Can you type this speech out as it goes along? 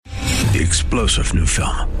the explosive new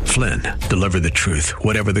film, Flynn, Deliver the Truth,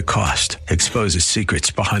 Whatever the Cost, exposes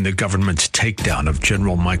secrets behind the government's takedown of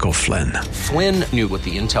General Michael Flynn. Flynn knew what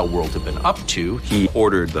the intel world had been up to. He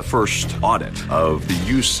ordered the first audit of the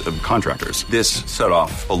use of contractors. This set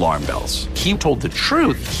off alarm bells. He told the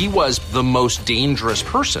truth. He was the most dangerous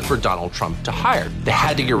person for Donald Trump to hire. They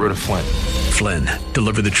had to get rid of Flynn. Flynn,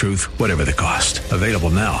 Deliver the Truth, Whatever the Cost. Available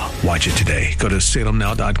now. Watch it today. Go to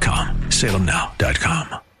salemnow.com.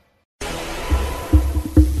 salemnow.com.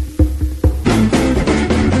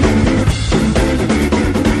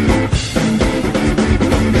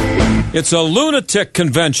 It's a lunatic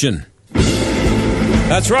convention.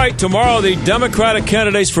 That's right. Tomorrow, the Democratic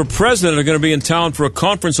candidates for president are going to be in town for a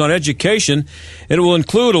conference on education. It will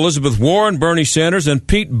include Elizabeth Warren, Bernie Sanders, and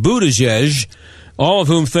Pete Buttigieg, all of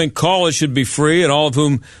whom think college should be free and all of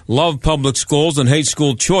whom love public schools and hate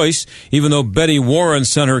school choice, even though Betty Warren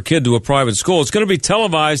sent her kid to a private school. It's going to be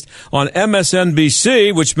televised on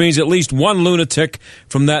MSNBC, which means at least one lunatic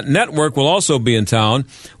from that network will also be in town.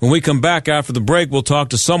 When we come back after the break, we'll talk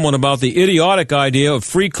to someone about the idiotic idea of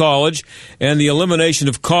free college and the elimination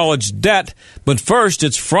of college debt. But first,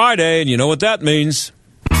 it's Friday, and you know what that means.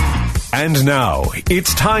 And now,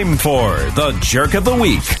 it's time for The Jerk of the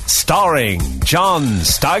Week, starring John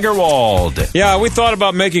Steigerwald. Yeah, we thought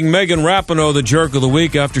about making Megan Rapinoe the Jerk of the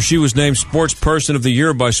Week after she was named Sports Person of the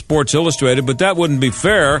Year by Sports Illustrated, but that wouldn't be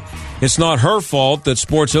fair. It's not her fault that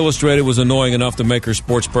Sports Illustrated was annoying enough to make her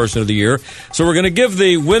Sports Person of the Year. So we're going to give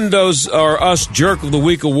the Windows or Us Jerk of the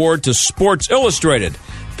Week award to Sports Illustrated.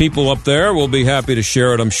 People up there will be happy to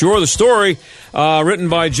share it, I'm sure. The story, written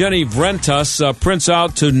by Jenny Vrentas, prints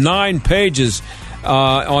out to 9 pages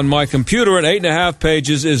on my computer, and 8.5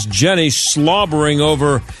 pages is Jenny slobbering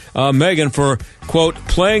over Megan for, quote,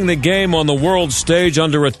 playing the game on the world stage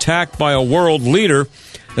under attack by a world leader,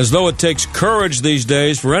 as though it takes courage these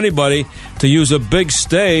days for anybody to use a big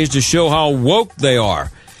stage to show how woke they are.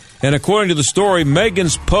 And according to the story,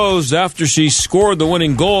 Megan's pose after she scored the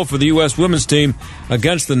winning goal for the U.S. women's team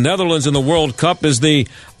against the Netherlands in the World Cup is the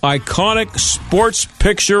iconic sports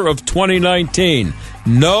picture of 2019.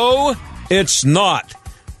 No, it's not.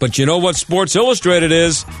 But you know what Sports Illustrated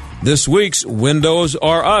is? This week's Windows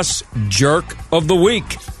Are Us Jerk of the Week.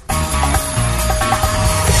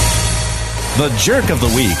 The Jerk of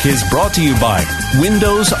the Week is brought to you by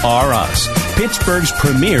Windows R Us, Pittsburgh's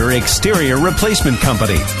premier exterior replacement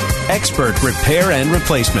company. Expert repair and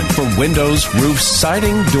replacement for windows, roofs,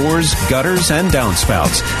 siding, doors, gutters, and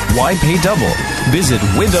downspouts. Why pay double? Visit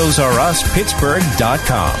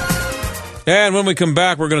WindowsRUsPittsburgh.com. And when we come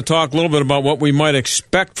back, we're going to talk a little bit about what we might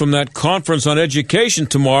expect from that conference on education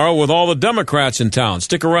tomorrow with all the Democrats in town.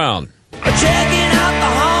 Stick around. Checking out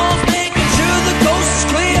the halls, making sure the coast is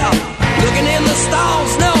clear. Looking in the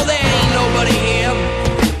stalls, no, there ain't nobody here.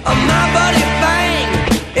 My buddy Bang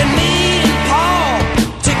and me and Paul,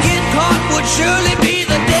 to get caught would surely be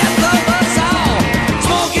the death of us all.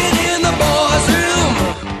 Smoking in the boys' room.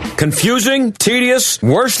 Confusing, tedious,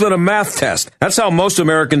 worse than a math test. That's how most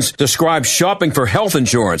Americans describe shopping for health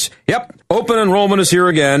insurance. Yep. Open enrollment is here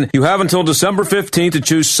again. You have until December 15th to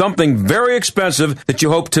choose something very expensive that you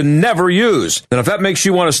hope to never use. And if that makes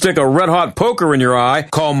you want to stick a red-hot poker in your eye,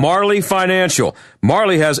 call Marley Financial.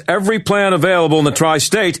 Marley has every plan available in the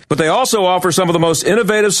tri-state, but they also offer some of the most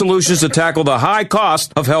innovative solutions to tackle the high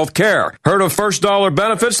cost of health care. Heard of first dollar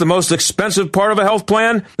benefits, the most expensive part of a health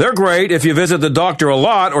plan? They're great if you visit the doctor a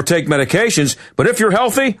lot or take medications, but if you're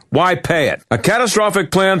healthy, why pay it? A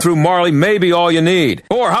catastrophic plan through Marley may be all you need.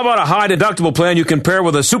 Or how about a high deductible plan you can pair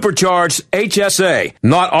with a supercharged HSA?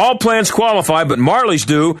 Not all plans qualify, but Marley's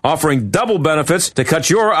do, offering double benefits to cut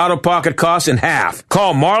your out-of-pocket costs in half.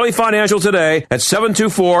 Call Marley Financial today at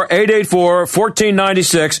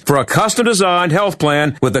 724-884-1496 for a custom-designed health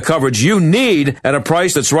plan with the coverage you need at a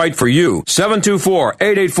price that's right for you.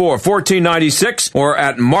 724-884-1496 or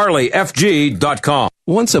at marleyfg.com.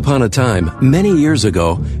 Once upon a time, many years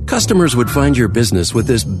ago, customers would find your business with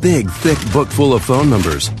this big, thick book full of phone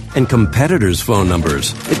numbers and competitors' phone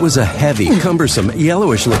numbers. It was a heavy, cumbersome,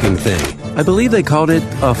 yellowish-looking thing. I believe they called it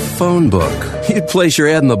a phone book. You'd place your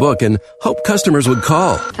ad in the book and hope customers would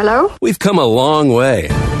call. Hello? We've come a long way.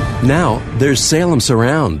 Now, there's Salem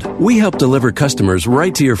Surround. We help deliver customers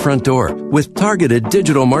right to your front door with targeted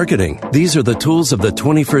digital marketing. These are the tools of the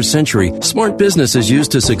 21st century smart businesses use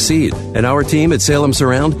to succeed. And our team at Salem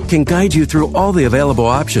Surround can guide you through all the available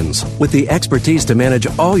options with the expertise to manage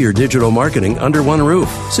all your digital marketing under one roof,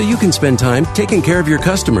 so you can spend time taking care of your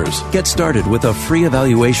customers. Get started with a free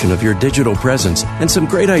evaluation of your digital presence and some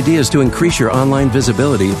great ideas to increase your online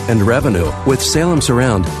visibility and revenue. With Salem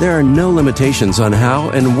Surround, there are no limitations on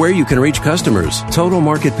how and where where you can reach customers, total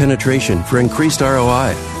market penetration for increased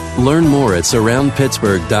ROI. Learn more at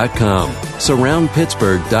surroundpittsburgh.com.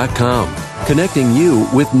 Surroundpittsburgh.com. Connecting you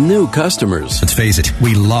with new customers. Let's face it,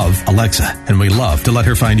 we love Alexa, and we love to let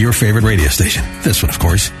her find your favorite radio station. This one, of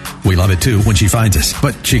course. We love it, too, when she finds us.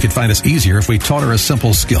 But she could find us easier if we taught her a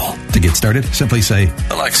simple skill. To get started, simply say,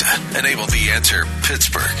 Alexa, enable the Answer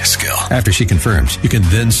Pittsburgh skill. After she confirms, you can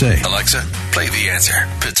then say, Alexa, play the Answer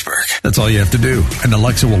Pittsburgh. That's all you have to do, and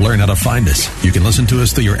Alexa will learn how to find us. You can listen to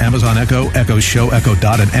us through your Amazon Echo, Echo Show, Echo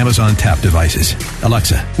Dot, and Amazon Tap devices.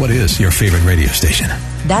 Alexa, what is your favorite radio station?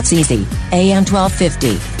 That's easy. AM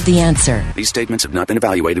 1250, The Answer. These statements have not been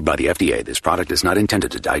evaluated by the FDA. This product is not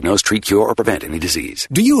intended to diagnose, treat, cure, or prevent any disease.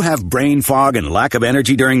 Do you have brain fog and lack of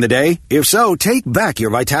energy during the day? If so, take back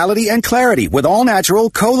your vitality and clarity with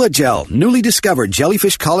all-natural Cola Gel, newly discovered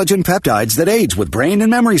jellyfish collagen peptides that aids with brain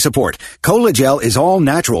and memory support. Cola Gel is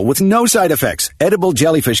all-natural with no side effects. Edible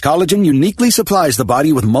jellyfish collagen uniquely supplies the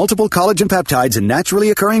body with multiple collagen peptides and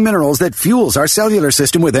naturally occurring minerals that fuels our cellular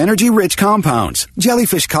system with energy-rich compounds.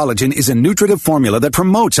 Jellyfish collagen is a nutritive formula that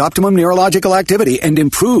promotes optimum neurological activity and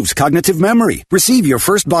improves cognitive memory. Receive your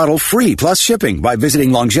first bottle free plus shipping by visiting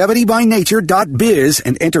longevitybynature.biz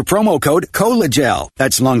and enter promo code COLAGEL.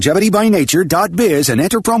 That's longevitybynature.biz and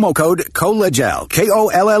enter promo code COLAGEL.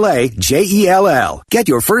 KOLLAGEL. Get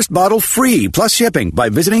your first bottle free plus shipping by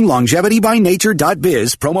visiting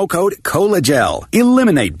longevitybynature.biz, promo code COLAGEL.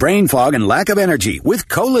 Eliminate brain fog and lack of energy with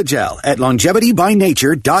COLAGEL at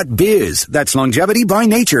longevitybynature.biz. That's longevitybynature.biz.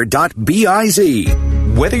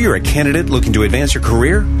 Whether you're a candidate looking to advance your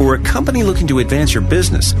career or a company looking to advance your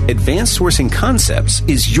business, Advanced Sourcing Concepts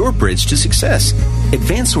is your bridge to success.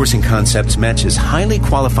 Advanced Sourcing Concepts matches highly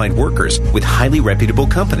qualified workers with highly reputable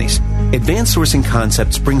companies. Advanced Sourcing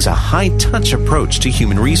Concepts brings a high-touch approach to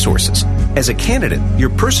human resources. As a candidate, your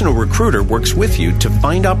personal recruiter works with you to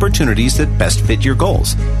find opportunities that best fit your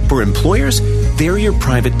goals. For employers, they're your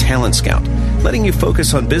private talent scout, letting you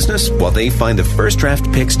focus on business while they find the first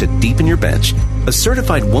draft picks to deepen your bench. A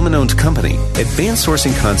certified woman-owned company, Advanced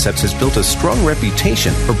Sourcing Concepts has built a strong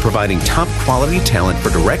reputation for providing top-quality talent for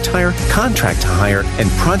direct hire, contract to hire, and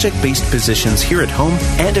project-based positions here at home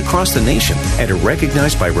and across the nation, and are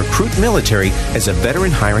recognized by Recruit Military as a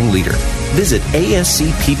veteran hiring leader. Visit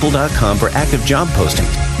ascpeople.com for active job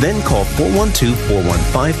postings. Then call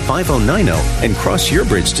 412-415-5090 and cross your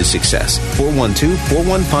bridge to success.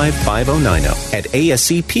 412-415-5090 at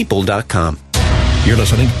ascpeople.com. You're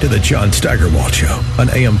listening to The John Steigerwald Show on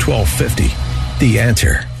AM 1250. The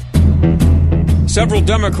Answer. Several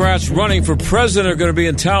Democrats running for president are going to be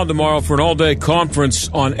in town tomorrow for an all-day conference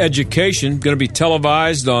on education. Going to be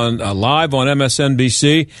televised on live on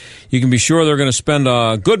MSNBC. You can be sure they're going to spend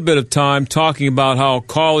a good bit of time talking about how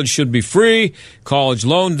college should be free, college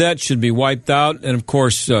loan debt should be wiped out, and, of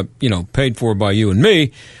course, paid for by you and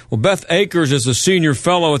me. Well, Beth Akers is a senior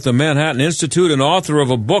fellow at the Manhattan Institute and author of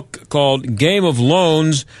a book called Game of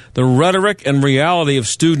Loans, The Rhetoric and Reality of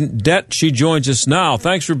Student Debt. She joins us now.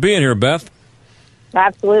 Thanks for being here, Beth.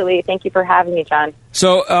 Absolutely. Thank you for having me, John.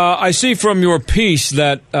 So I see from your piece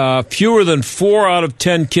that fewer than 4 out of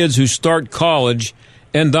 10 kids who start college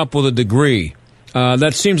end up with a degree.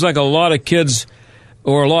 That seems like a lot of kids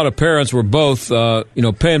or a lot of parents were both,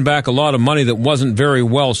 paying back a lot of money that wasn't very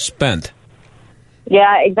well spent.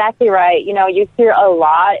 Yeah, exactly right. You hear a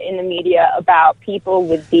lot in the media about people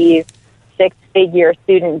with these six-figure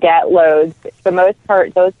student debt loads. For the most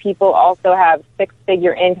part, those people also have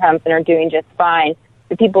six-figure incomes and are doing just fine.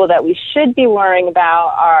 The people that we should be worrying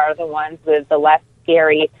about are the ones with the less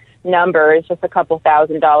scary numbers, just a couple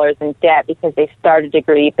 $1,000s in debt because they started a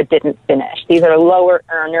degree but didn't finish. These are lower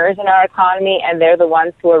earners in our economy, and they're the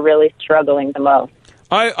ones who are really struggling the most.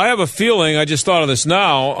 I have a feeling, I just thought of this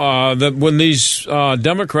now, that when these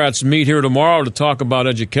Democrats meet here tomorrow to talk about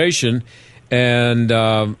education and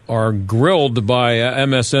are grilled by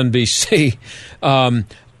MSNBC,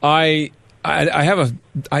 I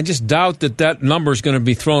just doubt that number is going to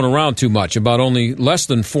be thrown around too much, about only less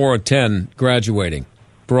than 4 of 10 graduating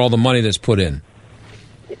for all the money that's put in.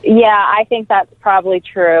 Yeah, I think that's probably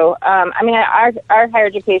true. Our higher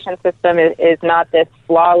education system is not this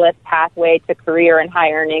flawless pathway to career and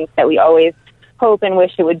high earnings that we always hope and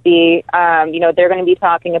wish it would be. They're going to be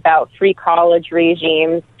talking about free college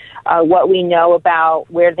regimes. What we know about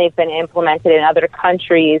where they've been implemented in other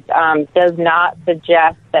countries does not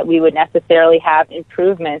suggest that we would necessarily have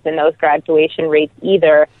improvements in those graduation rates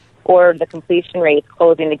either, or the completion rates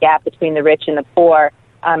closing the gap between the rich and the poor.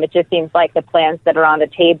 It just seems like the plans that are on the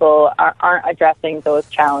table aren't addressing those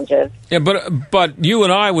challenges. Yeah, but you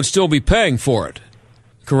and I would still be paying for it.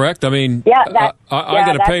 correct? I mean, I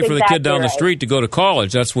got to pay for the kid down the street to go to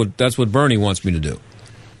college. That's what Bernie wants me to do.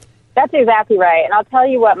 That's exactly right. And I'll tell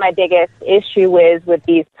you what my biggest issue is with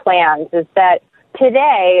these plans is that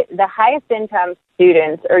today the highest income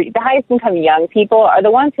students or the highest income young people are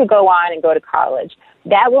the ones who go on and go to college.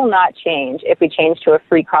 That will not change if we change to a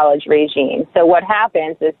free college regime. So what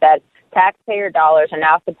happens is that taxpayer dollars are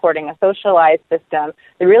now supporting a socialized system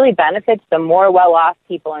that really benefits the more well-off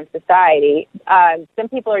people in society. Some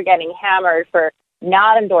people are getting hammered for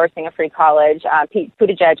not endorsing a free college. Pete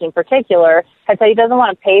Buttigieg in particular has said he doesn't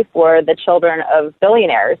want to pay for the children of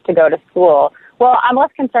billionaires to go to school. Well, I'm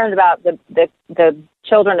less concerned about the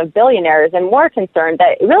children of billionaires and more concerned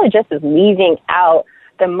that it really just is leaving out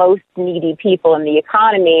the most needy people in the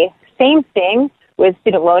economy. Same thing with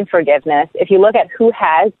student loan forgiveness. If you look at who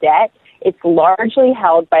has debt, it's largely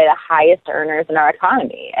held by the highest earners in our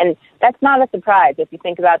economy. And that's not a surprise if you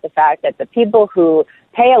think about the fact that the people who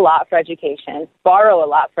pay a lot for education, borrow a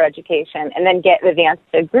lot for education, and then get advanced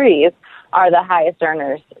degrees are the highest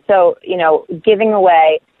earners. So, giving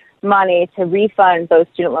away money to refund those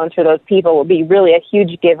student loans for those people will be really a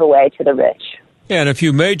huge giveaway to the rich. Yeah, and if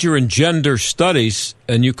you major in gender studies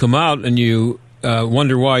and you come out and you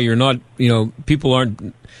wonder why you're not, people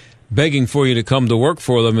aren't begging for you to come to work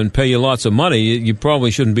for them and pay you lots of money, you probably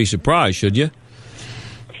shouldn't be surprised, should you?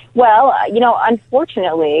 Well,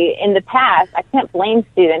 unfortunately, in the past, I can't blame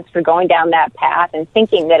students for going down that path and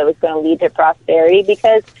thinking that it was going to lead to prosperity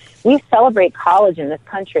because we celebrate college in this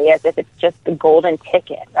country as if it's just the golden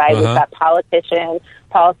ticket, right? We've got politicians,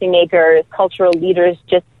 policymakers, cultural leaders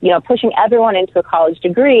just, pushing everyone into a college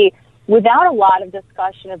degree without a lot of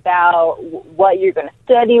discussion about what you're going to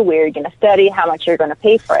study, where you're going to study, how much you're going to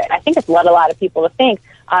pay for it. I think it's led a lot of people to think,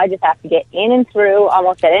 I just have to get in and through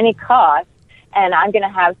almost at any cost, and I'm going to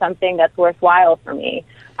have something that's worthwhile for me.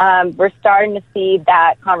 We're starting to see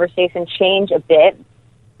that conversation change a bit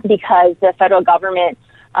because the federal government,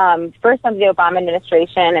 first under the Obama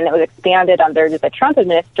administration, and it was expanded under the Trump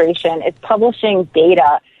administration, is publishing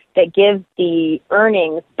data that gives the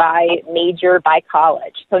earnings by major, by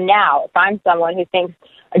college. So now, if I'm someone who thinks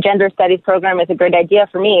a gender studies program is a great idea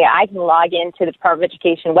for me, I can log into the Department of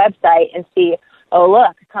Education website and see, oh,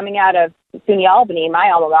 look, coming out of SUNY Albany,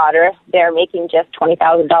 my alma mater, they're making just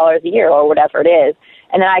 $20,000 a year or whatever it is.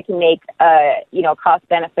 And then I can make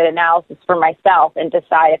cost-benefit analysis for myself and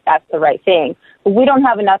decide if that's the right thing. But we don't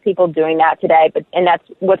have enough people doing that today, and that's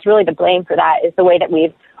what's really to blame for that is the way that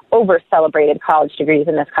we've over-celebrated college degrees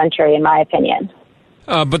in this country, in my opinion.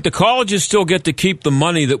 But the colleges still get to keep the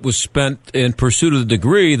money that was spent in pursuit of the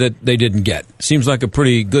degree that they didn't get. Seems like a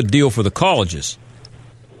pretty good deal for the colleges.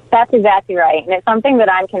 That's exactly right, and it's something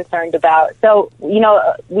that I'm concerned about. So,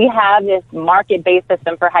 we have this market-based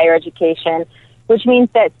system for higher education, which means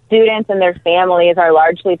that students and their families are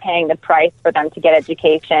largely paying the price for them to get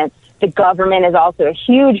education. The government is also a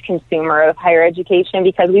huge consumer of higher education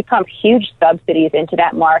because we pump huge subsidies into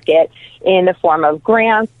that market in the form of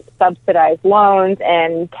grants, subsidized loans,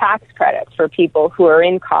 and tax credits for people who are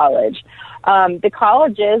in college. The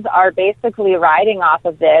colleges are basically riding off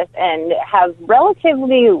of this and have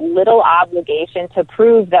relatively little obligation to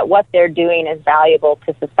prove that what they're doing is valuable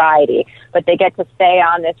to society, but they get to stay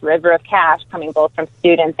on this river of cash coming both from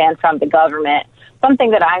students and from the government.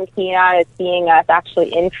 Something that I'm keen on is seeing us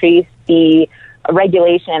actually increase the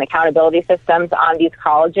regulation and accountability systems on these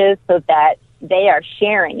colleges so that they are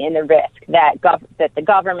sharing in the risk that the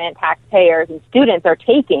government, taxpayers, and students are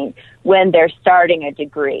taking when they're starting a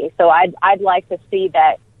degree. So I'd like to see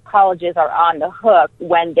that colleges are on the hook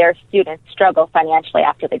when their students struggle financially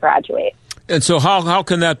after they graduate. And so how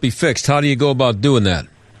can that be fixed? How do you go about doing that?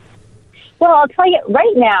 Well, I'll tell you,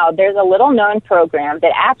 right now, there's a little-known program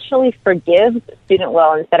that actually forgives student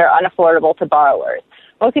loans that are unaffordable to borrowers.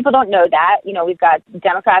 Most people don't know that. We've got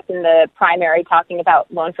Democrats in the primary talking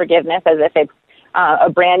about loan forgiveness as if it's a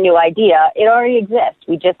brand new idea. It already exists.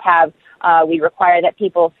 We just have, we require that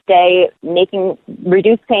people stay making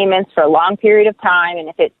reduced payments for a long period of time, and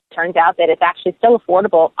if it turns out that it's actually still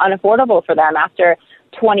unaffordable for them after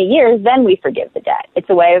 20 years, then we forgive the debt. It's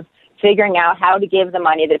a way of figuring out how to give the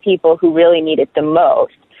money to the people who really need it the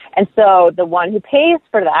most. And so the one who pays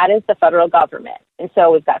for that is the federal government. And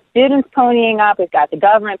so we've got students ponying up, we've got the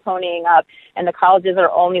government ponying up, and the colleges are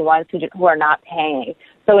only ones who are not paying.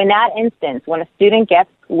 So in that instance, when a student gets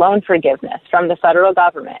loan forgiveness from the federal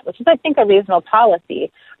government, which is, I think, a reasonable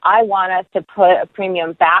policy, I want us to put a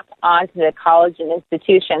premium back onto the colleges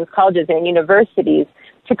and universities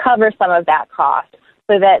to cover some of that cost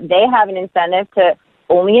so that they have an incentive to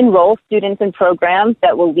only enroll students in programs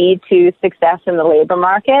that will lead to success in the labor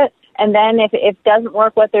market. And then if it doesn't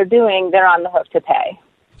work what they're doing, they're on the hook to pay.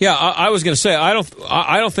 Yeah, I was going to say I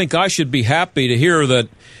don't think I should be happy to hear that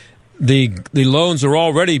the loans are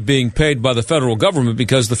already being paid by the federal government,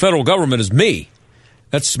 because the federal government is me.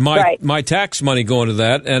 That's my tax money going to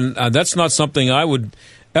that, and that's not something I would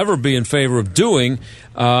ever be in favor of doing.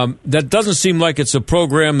 That doesn't seem like it's a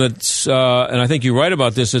program that's, and I think you're right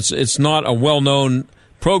about this. It's not a well-known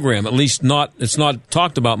program. At least it's not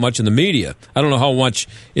talked about much in the media. I don't know how much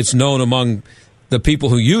it's known among the people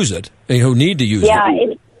who use it, who need to use it.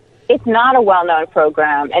 Yeah, it's not a well-known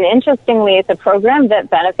program. And interestingly, it's a program that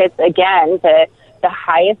benefits, again, the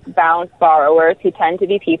highest bound borrowers, who tend to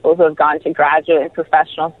be people who have gone to graduate and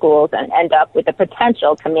professional schools and end up with the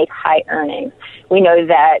potential to make high earnings. We know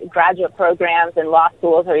that graduate programs and law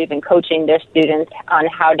schools are even coaching their students on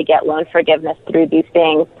how to get loan forgiveness through these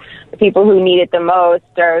things. The people who need it the most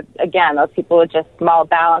are, again, those people with just small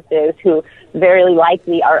balances who very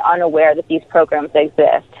likely are unaware that these programs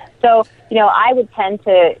exist. So, I would tend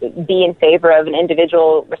to be in favor of an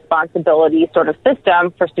individual responsibility sort of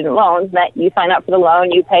system for student loans, that you sign up for the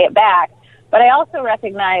loan, you pay it back. But I also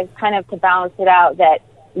recognize, kind of to balance it out, that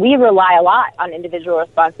we rely a lot on individual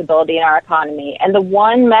responsibility in our economy. And the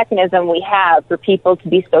one mechanism we have for people to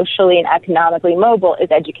be socially and economically mobile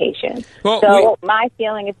is education. Well, my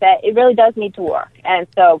feeling is that it really does need to work. And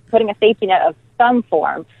so putting a safety net of some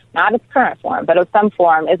form, not its current form, but of some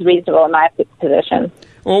form, is reasonable in my position.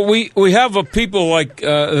 Well, we have people like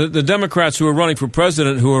the Democrats who are running for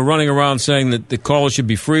president, who are running around saying that the college should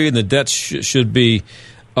be free and the debts should be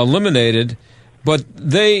eliminated, but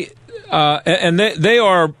they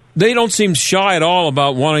don't seem shy at all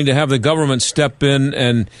about wanting to have the government step in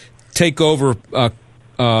and take over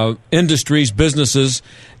industries, businesses,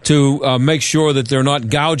 to make sure that they're not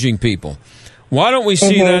gouging people. Why don't we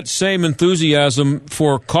see that same enthusiasm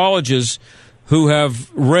for colleges who have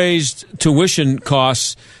raised tuition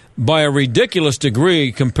costs by a ridiculous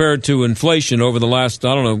degree compared to inflation over the last,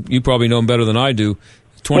 I don't know, you probably know them better than I do,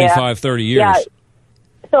 25, 30 years? Yeah.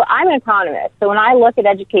 So I'm an economist. So when I look at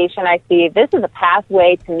education, I see this is a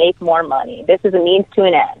pathway to make more money. This is a means to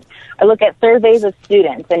an end. I look at surveys of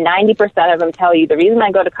students, and 90% of them tell you the reason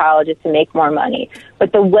I go to college is to make more money.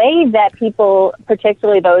 But the way that people,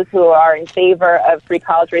 particularly those who are in favor of free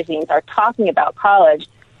college regimes, are talking about college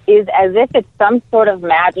is as if it's some sort of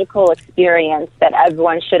magical experience that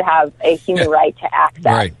everyone should have a human right to access.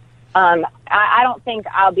 Right. I don't think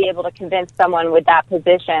I'll be able to convince someone with that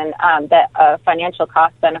position that a financial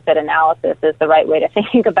cost-benefit analysis is the right way to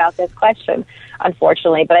think about this question,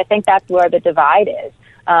 unfortunately. But I think that's where the divide is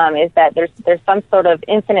that there's some sort of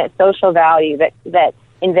infinite social value that,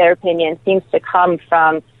 in their opinion, seems to come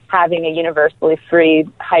from having a universally free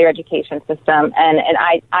higher education system,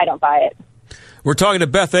 and I don't buy it. We're talking to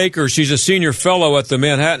Beth Akers. She's a senior fellow at the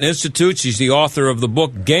Manhattan Institute. She's the author of the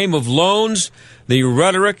book Game of Loans, The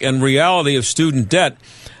Rhetoric and Reality of Student Debt.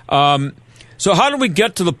 So how do we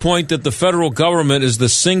get to the point that the federal government is the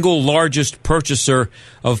single largest purchaser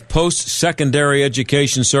of post-secondary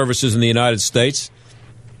education services in the United States?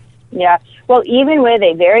 Yeah. Well, even with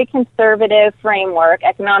a very conservative framework,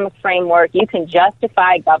 economic framework, you can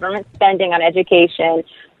justify government spending on education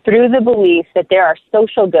through the belief that there are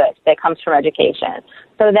social goods that comes from education.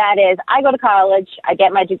 So that is, I go to college, I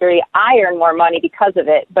get my degree, I earn more money because of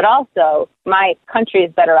it, but also my country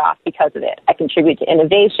is better off because of it. I contribute to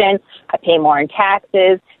innovation, I pay more in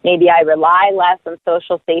taxes, maybe I rely less on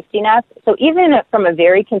social safety nets. So even from a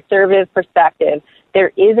very conservative perspective,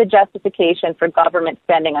 there is a justification for government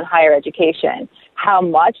spending on higher education. How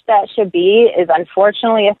much that should be is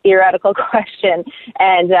unfortunately a theoretical question,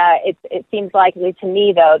 and it seems likely to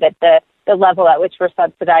me, though, that the level at which we're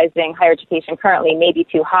subsidizing higher education currently may be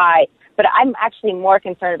too high. But I'm actually more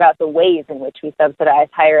concerned about the ways in which we subsidize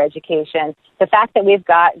higher education. The fact that we've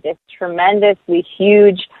got this tremendously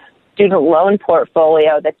huge student loan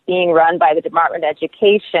portfolio that's being run by the Department of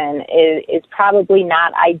Education is probably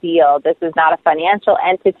not ideal. This is not a financial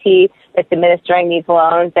entity that's administering these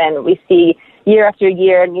loans, and we see year after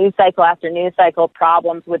year, news cycle after news cycle,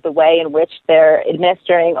 problems with the way in which they're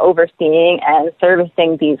administering, overseeing, and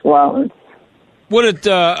servicing these loans.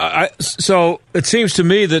 So it seems to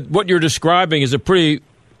me that what you're describing is a pretty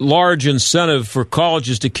large incentive for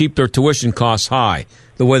colleges to keep their tuition costs high,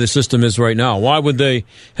 the way the system is right now. Why would they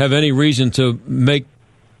have any reason to make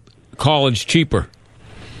college cheaper?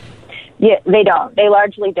 Yeah, they don't. They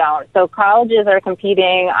largely don't. So colleges are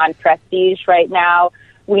competing on prestige right now.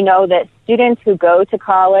 We know that students who go to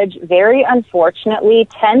college, very unfortunately,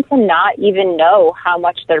 tend to not even know how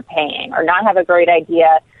much they're paying or not have a great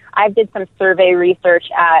idea. I did some survey research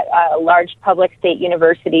at large public state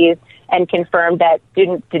universities, and confirmed that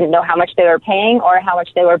students didn't know how much they were paying or how much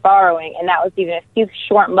they were borrowing. And that was even a few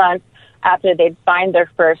short months after they'd signed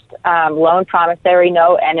their first loan promissory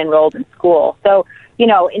note and enrolled in school. So,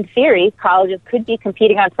 in theory, colleges could be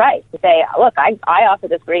competing on price to say, look, I offer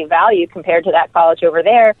this great value compared to that college over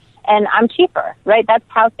there, and I'm cheaper, right? That's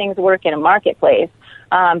how things work in a marketplace.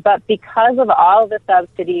 But because of all the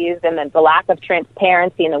subsidies and the lack of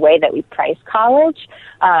transparency in the way that we price college,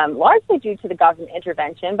 largely due to the government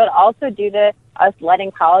intervention, but also due to us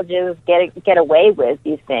letting colleges get away with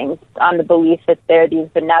these things on the belief that they're these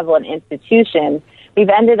benevolent institutions, we've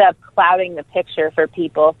ended up clouding the picture for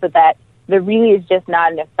people so that there really is just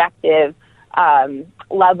not an effective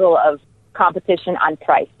level of competition on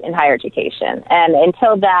price in higher education. And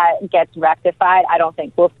until that gets rectified, I don't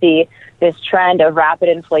think we'll see this trend of rapid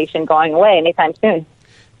inflation going away anytime soon.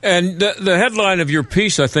 And the headline of your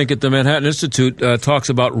piece, I think, at the Manhattan Institute talks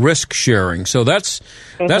about risk sharing. So that's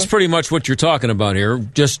pretty much what you're talking about here.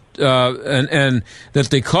 Just and that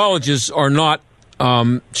the colleges are not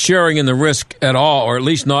sharing in the risk at all, or at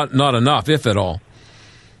least not enough, if at all.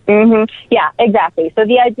 Yeah, exactly. So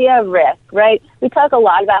the idea of risk, right? We talk a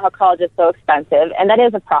lot about how college is so expensive, and that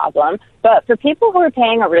is a problem. But for people who are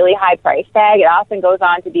paying a really high price tag, it often goes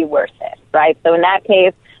on to be worth it, right? So in that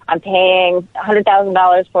case, I'm paying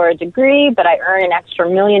 $100,000 for a degree, but I earn an extra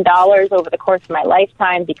 $1 million over the course of my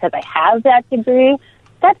lifetime because I have that degree.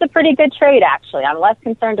 That's a pretty good trade, actually. I'm less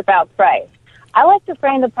concerned about price. I like to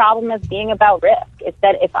frame the problem as being about risk. It's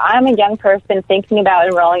that if I'm a young person thinking about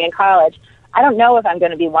enrolling in college, I don't know if I'm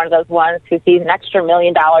going to be one of those ones who sees an extra $1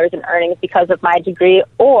 million in earnings because of my degree,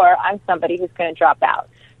 or I'm somebody who's going to drop out.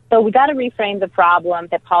 So we got to reframe the problem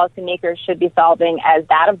that policymakers should be solving as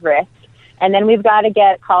that of risk. And then we've got to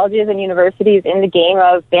get colleges and universities in the game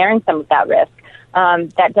of bearing some of that risk.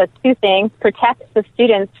 That does two things: protects the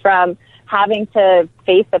students from having to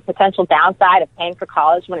face the potential downside of paying for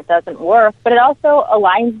college when it doesn't work, but it also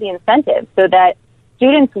aligns the incentives so that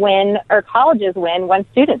students win or colleges win when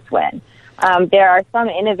students win. There are some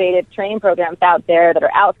innovative training programs out there that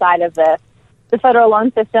are outside of the federal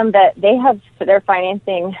loan system that they have their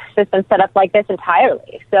financing system set up like this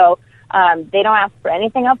entirely. So they don't ask for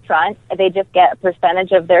anything up front. They just get a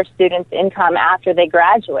percentage of their students' income after they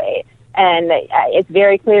graduate. And it's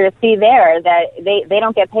very clear to see there that they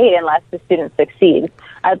don't get paid unless the students succeed.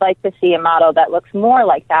 I'd like to see a model that looks more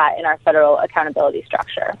like that in our federal accountability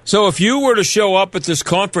structure. So if you were to show up at this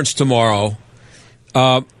conference tomorrow,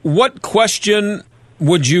 what question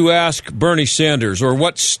would you ask Bernie Sanders, or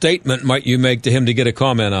what statement might you make to him to get a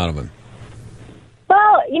comment out of him?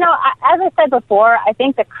 Well, as I said before, I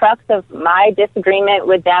think the crux of my disagreement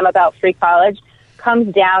with them about free college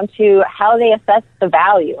comes down to how they assess the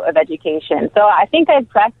value of education. So I think I'd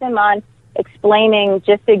press him on explaining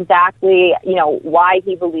just exactly, why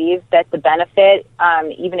he believes that the benefit,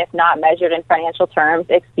 even if not measured in financial terms,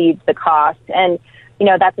 exceeds the cost. And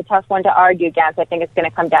that's a tough one to argue against. I think it's going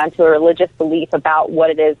to come down to a religious belief about what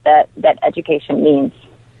it is that education means.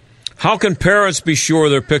 How can parents be sure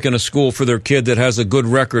they're picking a school for their kid that has a good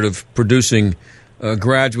record of producing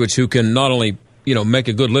graduates who can not only, make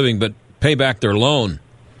a good living, but pay back their loan?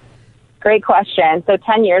 Great question. So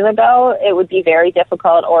 10 years ago, it would be very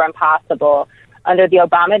difficult or impossible. Under the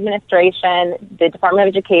Obama administration, the Department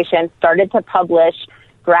of Education started to publish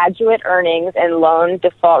graduate earnings and loan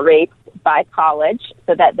default rates by college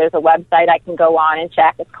so that there's a website I can go on and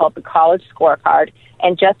check. It's called the College Scorecard.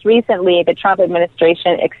 And just recently, the Trump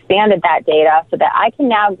administration expanded that data so that I can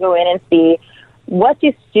now go in and see what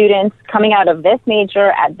do students coming out of this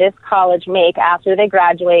major at this college make after they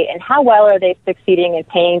graduate, and how well are they succeeding in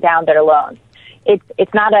paying down their loans.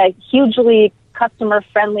 It's not a hugely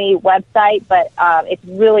customer-friendly website, but it's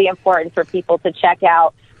really important for people to check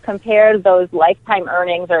out, compare those lifetime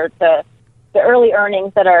earnings or the early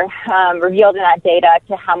earnings that are revealed in that data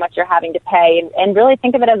to how much you're having to pay, and really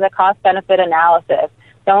think of it as a cost-benefit analysis.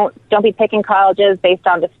 Don't be picking colleges based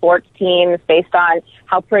on the sports teams, based on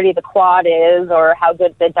how pretty the quad is or how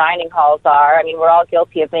good the dining halls are. I mean, we're all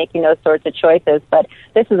guilty of making those sorts of choices, but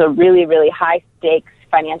this is a really, really high-stakes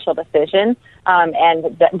financial decision,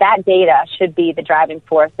 and that data should be the driving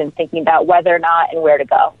force in thinking about whether or not and where to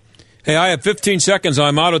go. Hey, I have 15 seconds.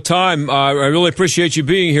 I'm out of time. I really appreciate you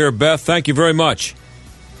being here, Beth. Thank you very much.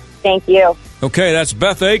 Thank you. Okay, that's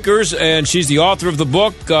Beth Akers, and she's the author of the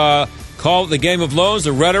book called The Game of Loans,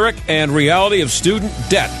 The Rhetoric and Reality of Student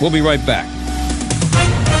Debt. We'll be right back.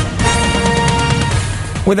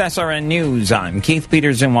 With SRN News, I'm Keith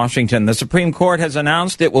Peters in Washington. The Supreme Court has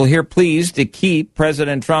announced it will hear pleas to keep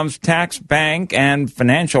President Trump's tax, bank, and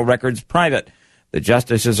financial records private. The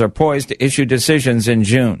justices are poised to issue decisions in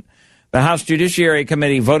June. The House Judiciary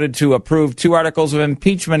Committee voted to approve 2 articles of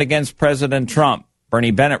impeachment against President Trump.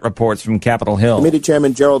 Bernie Bennett reports from Capitol Hill. Committee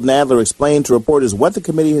Chairman Gerald Nadler explained to reporters what the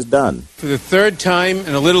committee has done. For the third time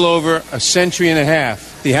in a little over a century and a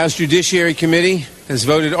half, the House Judiciary Committee has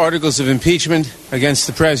voted articles of impeachment against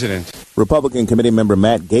the president. Republican committee member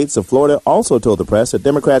Matt Gaetz of Florida also told the press that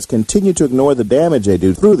Democrats continue to ignore the damage they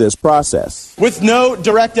do through this process. With no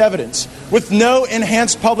direct evidence, with no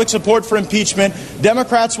enhanced public support for impeachment,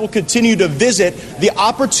 Democrats will continue to visit the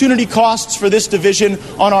opportunity costs for this division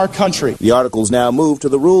on our country. The articles now move to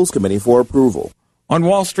the Rules Committee for approval. On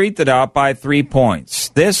Wall Street, the Dow up by 3 points.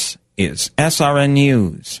 This is SRN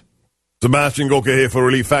News. Sebastian Gorka here for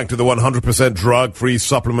Relief Factor, the 100% drug-free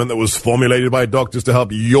supplement that was formulated by doctors to help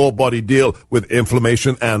your body deal with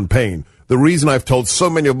inflammation and pain. The reason I've told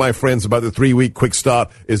so many of my friends about the 3-week quick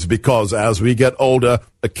start is because as we get older,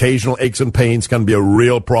 occasional aches and pains can be a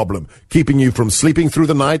real problem, keeping you from sleeping through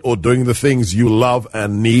the night or doing the things you love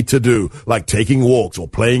and need to do, like taking walks or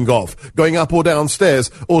playing golf, going up or downstairs,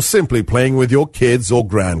 or simply playing with your kids or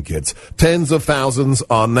grandkids. Tens of thousands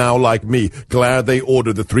are now like me, glad they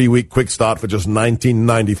ordered the 3-week quick start for just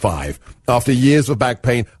 $19.95. After years of back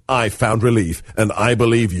pain, I found relief, and I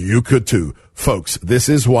believe you could too. Folks, this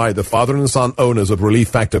is why the father and son owners of Relief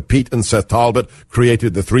Factor, Pete and Seth Talbot,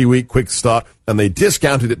 created the 3-week quick start, and they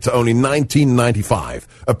discounted it to only $19.95.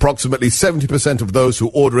 Approximately 70% of those who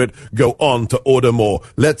order it go on to order more.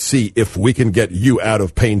 Let's see if we can get you out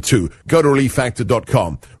of pain too. Go to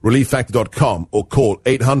ReliefFactor.com, ReliefFactor.com, or call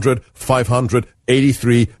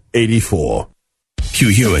 800-500-8384. Hugh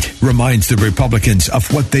Hewitt reminds the Republicans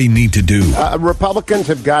of what they need to do. Republicans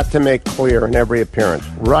have got to make clear in every appearance.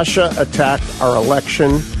 Russia attacked our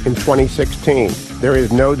election in 2016. There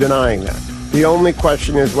is no denying that. The only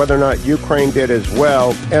question is whether or not Ukraine did as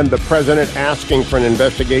well, and the president asking for an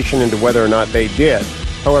investigation into whether or not they did,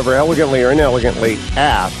 however elegantly or inelegantly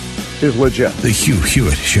asked, is legit. The Hugh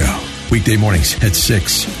Hewitt Show. Weekday mornings at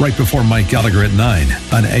 6, right before Mike Gallagher at 9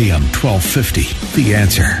 on AM 1250. The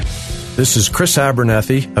Answer. This is Chris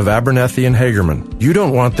Abernethy of Abernethy and Hagerman. You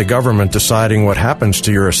don't want the government deciding what happens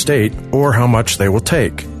to your estate or how much they will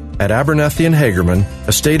take. At Abernethy and Hagerman,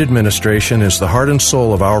 estate administration is the heart and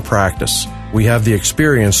soul of our practice. We have the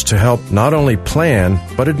experience to help not only plan,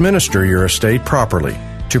 but administer your estate properly,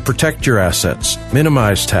 to protect your assets,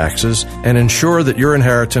 minimize taxes, and ensure that your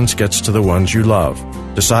inheritance gets to the ones you love.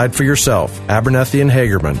 Decide for yourself. Abernethy and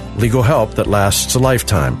Hagerman. Legal help that lasts a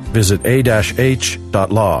lifetime. Visit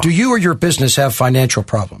a-h.law. Do you or your business have financial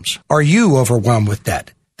problems? Are you overwhelmed with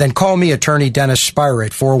debt? Then call me, Attorney Dennis Spire,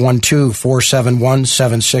 at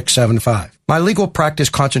 412-471-7675. My legal practice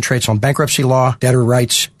concentrates on bankruptcy law, debtor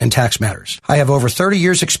rights, and tax matters. I have over 30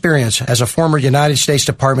 years' experience as a former United States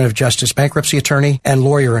Department of Justice bankruptcy attorney and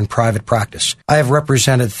lawyer in private practice. I have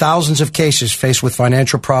represented thousands of cases faced with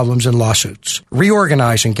financial problems and lawsuits.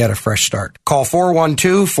 Reorganize and get a fresh start. Call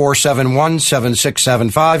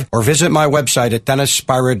 412-471-7675 or visit my website at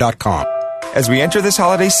DennisSpira.com. As we enter this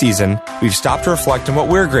holiday season, we've stopped to reflect on what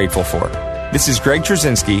we're grateful for. This is Greg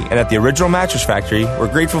Trzynski, and at the Original Mattress Factory,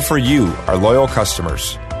 we're grateful for you, our loyal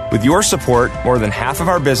customers. With your support, more than half of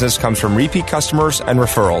our business comes from repeat customers and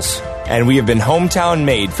referrals, and we have been hometown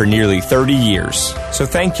made for nearly 30 years. So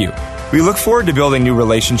thank you. We look forward to building new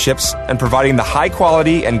relationships and providing the high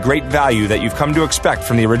quality and great value that you've come to expect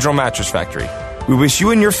from the Original Mattress Factory. We wish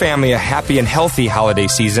you and your family a happy and healthy holiday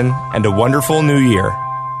season and a wonderful new year.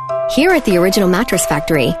 Here at the Original Mattress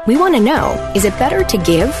Factory, we want to know, is it better to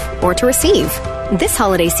give or to receive? This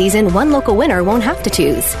holiday season, one local winner won't have to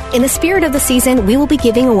choose. In the spirit of the season, we will be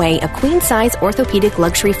giving away a queen-size orthopedic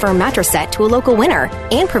luxury firm mattress set to a local winner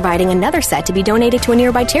and providing another set to be donated to a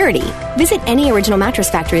nearby charity. Visit any Original Mattress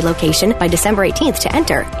Factory location by December 18th to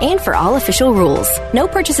enter and for all official rules. No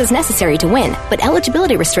purchase is necessary to win, but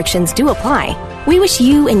eligibility restrictions do apply. We wish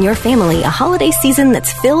you and your family a holiday season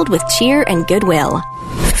that's filled with cheer and goodwill.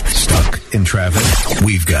 Stuck in traffic?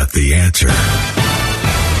 We've got the answer.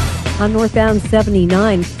 On northbound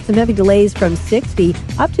 79, some heavy delays from 60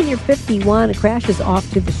 up to near 51. A crash is off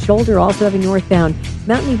to the shoulder. Also having northbound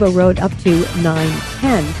Mount Nebo Road up to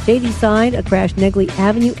 910. Shady side, a crash Negley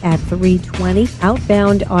Avenue at 320.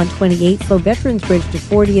 Outbound on 28, slow Veterans Bridge to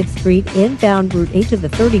 40th Street. Inbound Route 8 to the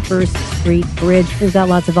 31st Street Bridge. There's got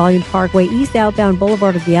lots of volume. Parkway East, outbound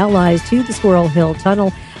Boulevard of the Allies to the Squirrel Hill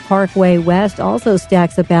Tunnel. Parkway West also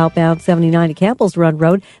stacks up outbound 79 to Campbell's Run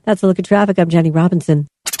Road. That's a look at traffic. I'm Jenny Robinson.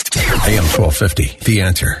 AM 1250, The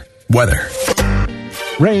Answer. Weather.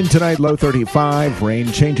 Rain tonight, low 35.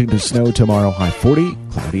 Rain changing to snow tomorrow, high 40.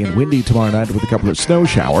 Cloudy and windy tomorrow night with a couple of snow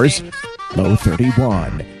showers, low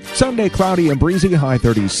 31. Sunday, cloudy and breezy, high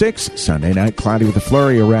 36. Sunday night, cloudy with a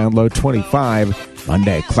flurry around low 25.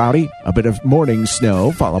 Monday, cloudy, a bit of morning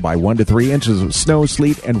snow, followed by 1 to 3 inches of snow,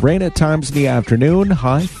 sleet, and rain at times in the afternoon,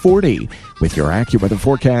 high 40. With your AccuWeather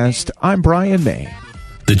forecast, I'm Brian May.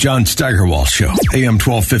 The John Steigerwald Show, AM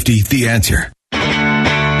 1250, The Answer.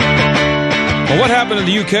 Well, what happened in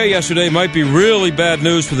the UK yesterday might be really bad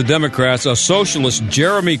news for the Democrats. A socialist,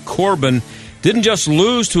 Jeremy Corbyn, didn't just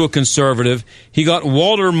lose to a conservative, he got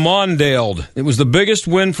Walter Mondaled. It was the biggest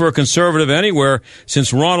win for a conservative anywhere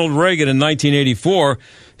since Ronald Reagan in 1984.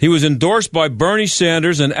 He was endorsed by Bernie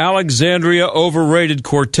Sanders and Alexandria Overrated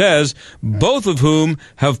Cortez, both of whom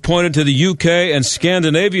have pointed to the UK and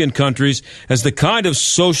Scandinavian countries as the kind of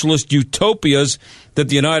socialist utopias that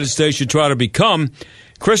the United States should try to become.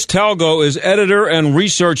 Chris Talgo is editor and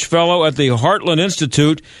research fellow at the Heartland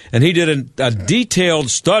Institute, and he did a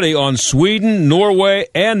detailed study on Sweden, Norway,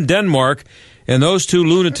 and Denmark, and those two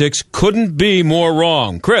lunatics couldn't be more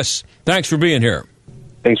wrong. Chris, thanks for being here.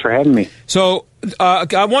 Thanks for having me. So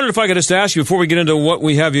I wondered if I could just ask you, before we get into what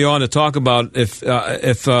we have you on to talk about, if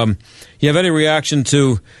you have any reaction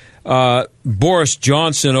to Boris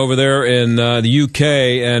Johnson over there in the UK,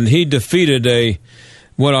 and he defeated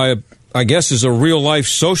what I guess is a real-life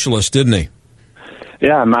socialist, didn't he?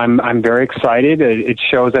 Yeah, I'm very excited. It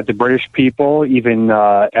shows that the British people, even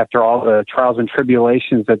after all the trials and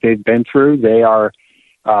tribulations that they've been through, they are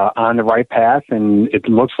on the right path, and it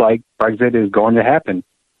looks like Brexit is going to happen.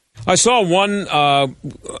 I saw one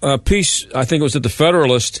piece, I think it was at the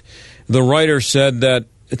Federalist. The writer said that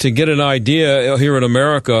to get an idea here in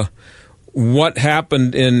America what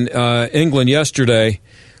happened in England yesterday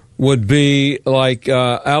would be like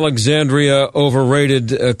Alexandria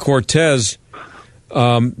Overrated Cortez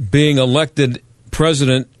being elected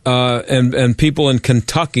president and people in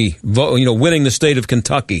Kentucky winning the state of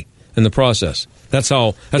Kentucky in the process. That's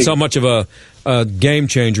how much of a game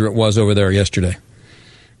changer it was over there yesterday.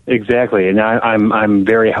 Exactly, and I'm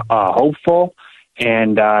very hopeful,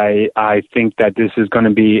 and I think that this is going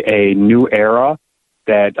to be a new era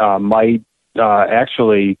that might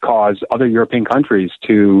actually cause other European countries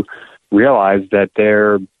to realize that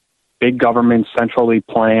their big government, centrally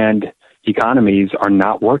planned economies are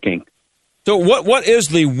not working. So what is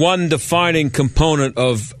the one defining component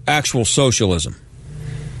of actual socialism?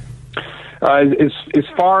 As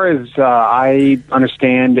far as I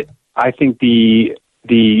understand, I think the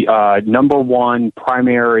number one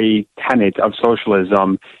primary tenet of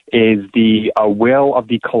socialism is the will of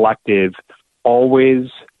the collective always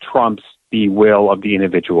trumps the will of the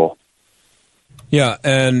individual. Yeah,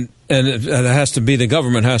 and it has to be, the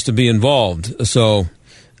government has to be involved. So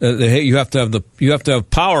you have to have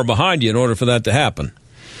power behind you in order for that to happen.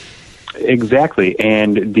 Exactly,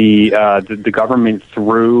 and the government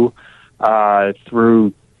through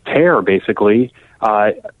terror basically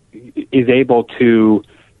is able to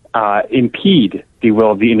impede the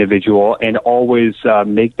will of the individual and always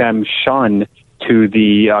make them shun to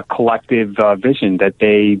the collective vision that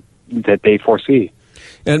they foresee.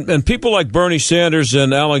 And people like Bernie Sanders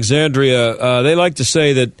and Alexandria, they like to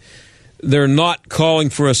say that they're not calling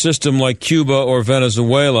for a system like Cuba or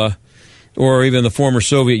Venezuela or even the former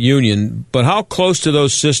Soviet Union. But how close to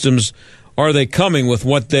those systems are they coming with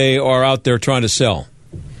what they are out there trying to sell?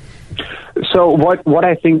 So what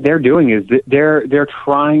I think they're doing is that they're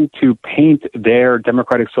trying to paint their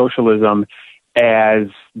democratic socialism as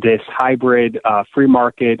this hybrid free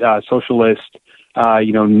market socialist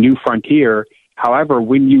new frontier. However,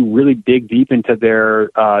 when you really dig deep into their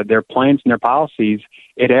plans and their policies,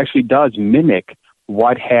 it actually does mimic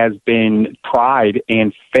what has been tried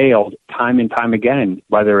and failed time and time again,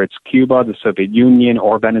 whether it's Cuba, the Soviet Union,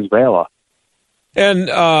 or Venezuela. And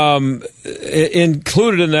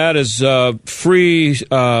included in that is free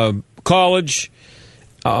college,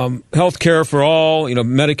 health care for all,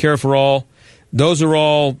 Medicare for all. Those are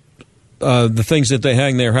all the things that they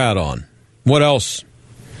hang their hat on. What else?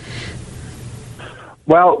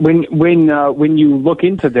 Well, when you look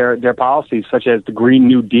into their policies, such as the Green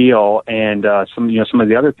New Deal and some of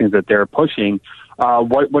the other things that they're pushing,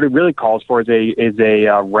 what it really calls for is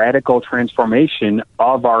a radical transformation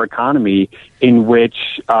of our economy, in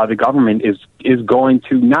which the government is going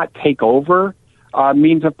to not take over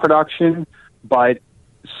means of production, but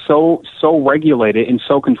so regulate it and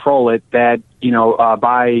so control it that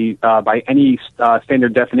by any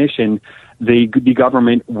standard definition, the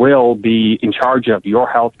government will be in charge of your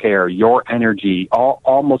health care, your energy,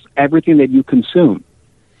 almost everything that you consume.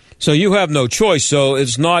 So you have no choice. So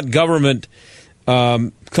it's not government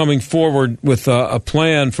coming forward with a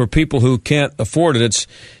plan for people who can't afford it. It's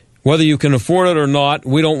Whether you can afford it or not,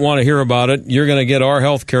 we don't want to hear about it. You're going to get our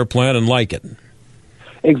health care plan and like it.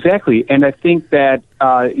 Exactly. And I think that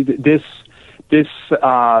this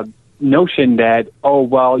notion that, oh,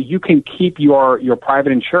 well, you can keep your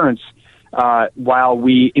private insurance while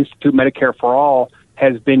we institute Medicare for all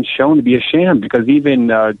has been shown to be a sham, because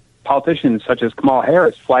even politicians such as Kamala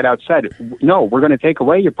Harris flat out said, no, we're going to take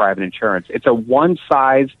away your private insurance. It's a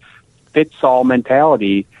one-size-fits-all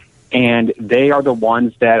mentality, and they are the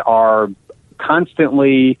ones that are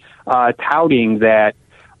constantly touting that,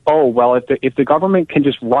 oh, well, if the government can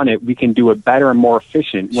just run it, we can do it better and more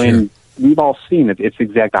efficient, when we've all seen it. It's the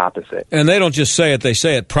exact opposite. And they don't just say it, they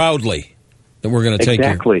say it proudly, that we're going to take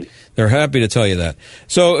Exactly. They're happy to tell you that.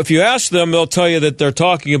 So if you ask them, they'll tell you that they're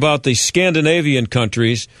talking about the Scandinavian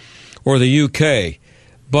countries or the UK.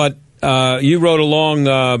 But you wrote a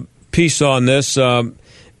long piece on this.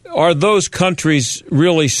 Are those countries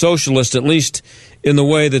really socialist, at least in the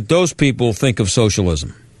way that those people think of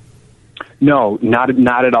socialism? No,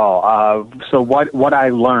 not at all. So what I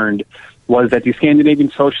learned was that the Scandinavian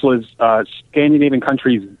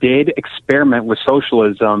countries did experiment with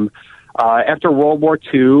socialism after World War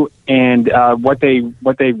II, and what they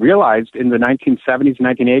realized in the 1970s and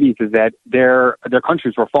 1980s is that their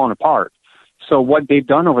countries were falling apart. So what they've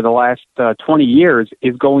done over the last 20 years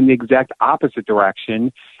is go in the exact opposite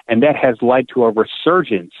direction, and that has led to a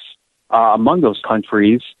resurgence among those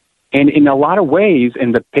countries. And in a lot of ways,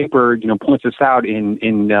 and the paper points this out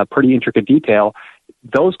in pretty intricate detail,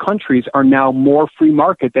 those countries are now more free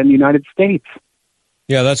market than the United States.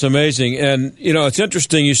 Yeah, that's amazing. And, it's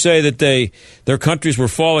interesting you say that their countries were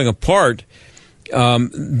falling apart.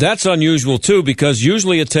 That's unusual, too, because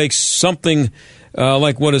usually it takes something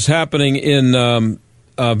like what is happening in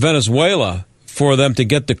Venezuela for them to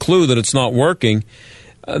get the clue that it's not working.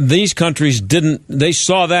 These countries didn't. They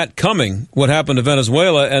saw that coming, what happened to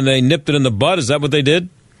Venezuela, and they nipped it in the bud. Is that what they did?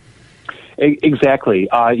 Exactly.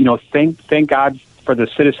 Thank God for the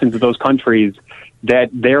citizens of those countries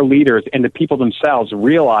that their leaders and the people themselves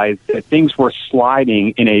realized that things were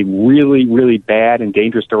sliding in a really, really bad and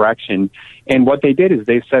dangerous direction. And what they did is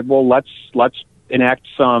they said, well, let's enact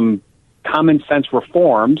some common sense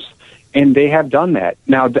reforms, and they have done that.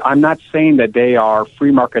 Now, I'm not saying that they are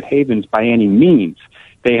free market havens by any means.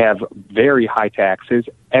 They have very high taxes.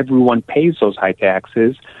 Everyone pays those high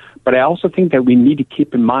taxes. But I also think that we need to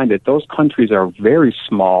keep in mind that those countries are very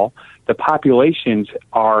small. The populations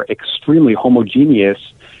are extremely homogeneous.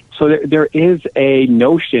 So there is a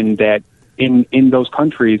notion that in those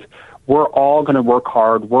countries, we're all going to work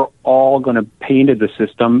hard. We're all going to pay into the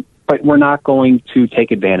system, but we're not going to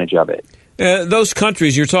take advantage of it. Those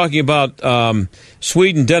countries, you're talking about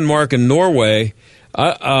Sweden, Denmark, and Norway,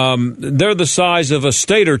 they're the size of a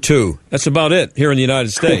state or two. That's about it here in the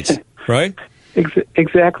United States, right?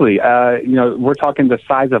 Exactly. We're talking the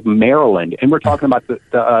size of Maryland, and we're talking about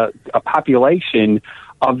a population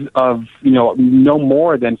of no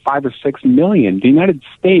more than 5 or 6 million. The United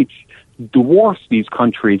States dwarfs these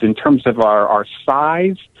countries in terms of our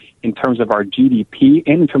size, in terms of our GDP,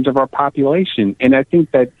 and in terms of our population. And I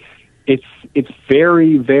think that it's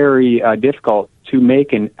very, very difficult to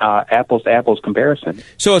make an apples to apples comparison.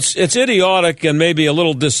 So it's idiotic and maybe a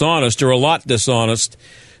little dishonest, or a lot dishonest,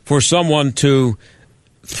 for someone to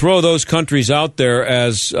throw those countries out there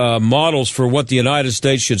as models for what the United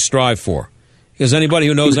States should strive for. Because anybody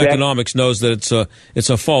who knows economics knows that it's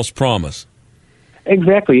a false promise.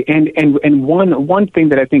 Exactly. And one thing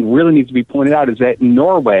that I think really needs to be pointed out is that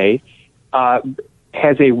Norway has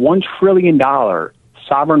a $1 trillion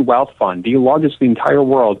sovereign wealth fund, the largest in the entire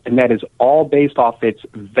world, and that is all based off its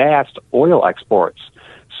vast oil exports.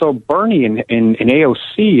 So Bernie and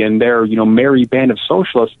AOC and their merry band of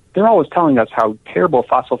socialists, they're always telling us how terrible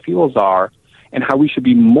fossil fuels are and how we should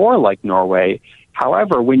be more like Norway.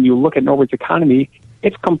 However, when you look at Norway's economy,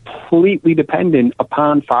 it's completely dependent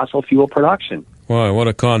upon fossil fuel production. Wow, what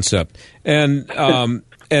a concept! And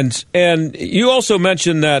you also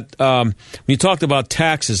mentioned that when you talked about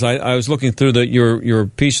taxes. I was looking through your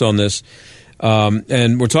piece on this.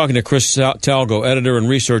 And we're talking to Chris Talgo, editor and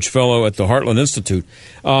research fellow at the Heartland Institute,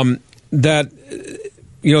 that,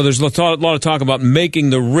 there's a lot of talk about making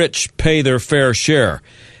the rich pay their fair share.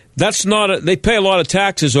 That's not they pay a lot of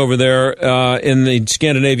taxes over there in the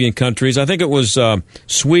Scandinavian countries. I think it was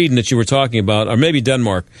Sweden that you were talking about, or maybe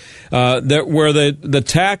Denmark, where the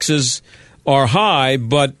taxes are high,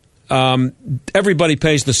 but everybody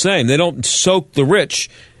pays the same. They don't soak the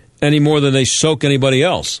rich any more than they soak anybody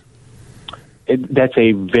else. That's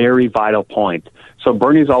a very vital point. So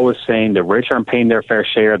Bernie's always saying the rich aren't paying their fair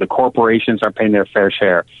share, the corporations aren't paying their fair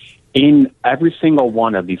share. In every single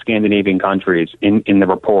one of these Scandinavian countries in the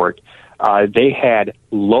report, they had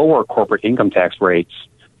lower corporate income tax rates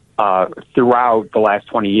throughout the last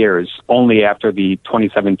 20 years. Only after the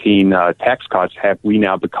 2017 tax cuts have we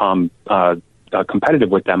now become competitive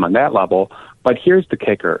with them on that level. But here's the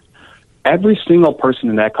kicker. Every single person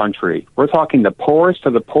in that country, we're talking the poorest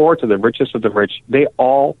of the poor to the richest of the rich, they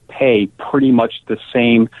all pay pretty much the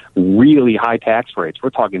same really high tax rates.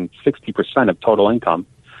 We're talking 60% of total income.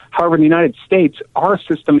 However, in the United States, our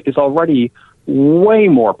system is already way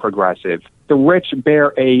more progressive. The rich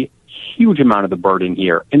bear a huge amount of the burden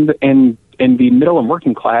here. And the middle and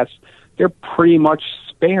working class, they're pretty much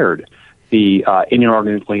spared the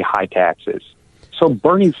inordinately high taxes. So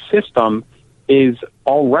Bernie's system is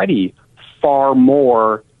already far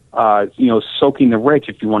more, soaking the rich,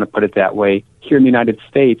 if you want to put it that way, here in the United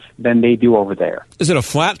States than they do over there. Is it a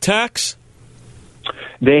flat tax?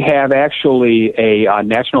 They have actually a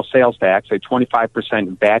national sales tax, a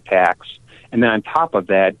 25% VAT tax, and then on top of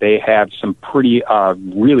that, they have some pretty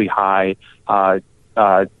really high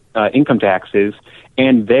income taxes,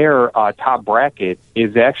 and their top bracket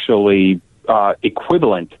is actually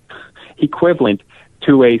equivalent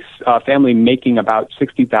to a family making about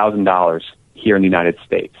 $60,000 here in the United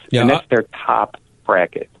States. Yeah, and that's their top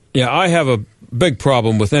bracket. Yeah, I have a big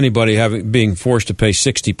problem with anybody being forced to pay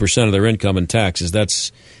 60% of their income in taxes.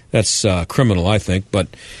 That's criminal, I think. But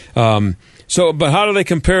but how do they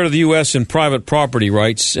compare to the U.S. in private property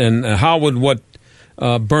rights, and how would what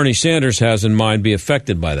Bernie Sanders has in mind be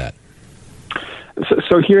affected by that?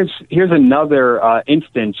 So here's another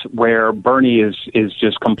instance where Bernie is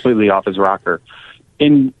just completely off his rocker.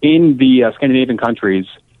 In the Scandinavian countries,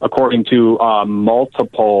 according to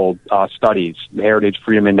multiple studies, the Heritage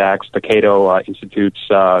Freedom Index, the Cato Institute's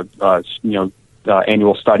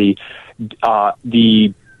annual study,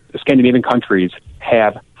 the Scandinavian countries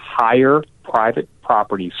have higher private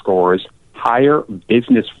property scores, higher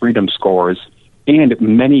business freedom scores, and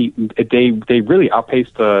they really outpace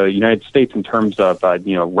the United States in terms of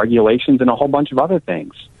regulations and a whole bunch of other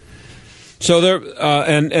things. So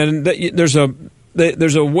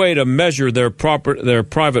there's a way to measure their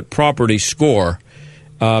private property score.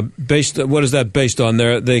 What is that based on?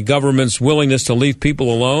 The government's willingness to leave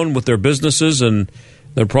people alone with their businesses and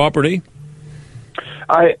their property?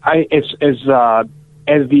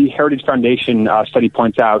 As the Heritage Foundation study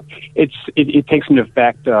points out, it takes into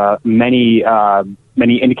effect many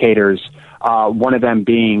indicators. One of them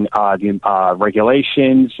being the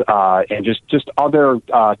regulations and just other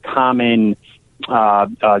common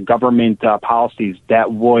government policies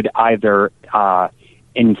that would either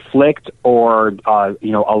inflict or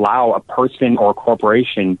allow a person or a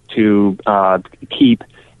corporation to keep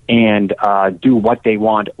and do what they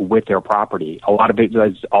want with their property. A lot of it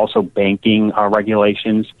is also banking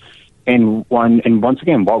regulations, and once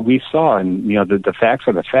again, what we saw, and the facts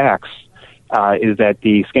are the facts, is that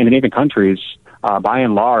the Scandinavian countries, by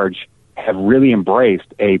and large, have really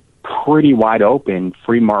embraced a pretty wide open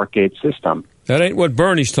free market system. That ain't what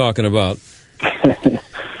Bernie's talking about.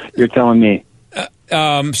 You're telling me.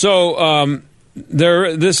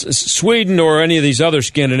 This Sweden or any of these other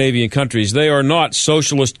Scandinavian countries, they are not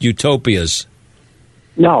socialist utopias.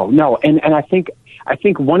 No, and I think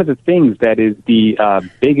one of the things that is the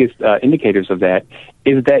biggest indicators of that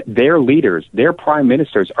is that their leaders, their prime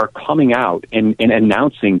ministers, are coming out and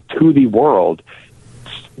announcing to the world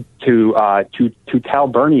to tell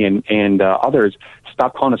Bernie and others,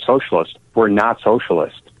 stop calling us socialist. We're not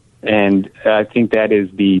socialist, and I think that is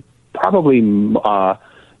probably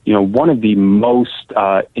one of the most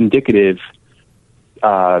indicative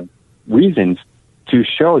reasons to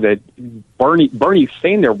show that Bernie's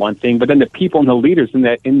saying they're one thing, but then the people and the leaders in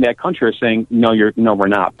that country are saying, no, we're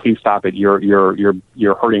not. Please stop it.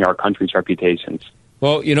 You're hurting our country's reputations.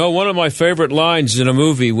 Well, one of my favorite lines in a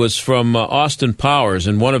movie was from Austin Powers,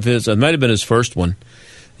 and one of his, it might have been his first one,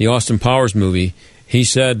 the Austin Powers movie. He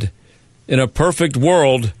said, "In a perfect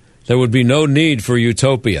world, there would be no need for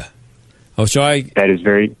utopia." That is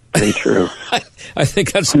very, very true. I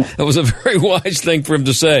think that was a very wise thing for him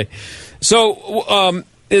to say. So,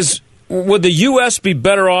 would the U.S. be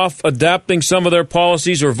better off adapting some of their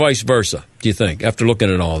policies, or vice versa? Do you think, after looking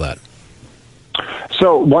at all that?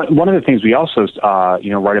 So, one of the things we also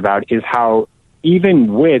write about is how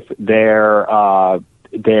even with their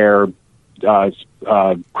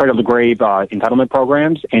cradle to grave entitlement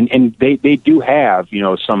programs, and they do have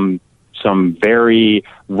some very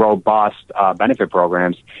robust benefit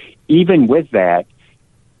programs. Even with that,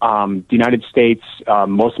 the United States,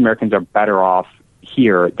 most Americans are better off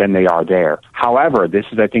here than they are there. However, this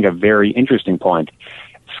is, I think, a very interesting point.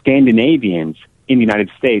 Scandinavians in the United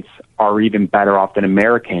States are even better off than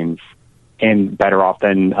Americans and better off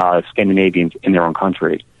than Scandinavians in their own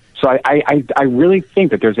country. So I really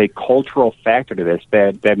think that there's a cultural factor to this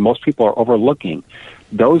that most people are overlooking.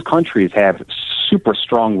 Those countries have super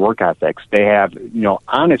strong work ethics. They have,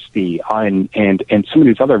 honesty and some of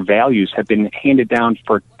these other values have been handed down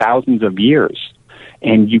for thousands of years.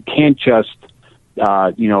 And you can't just,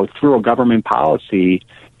 through a government policy,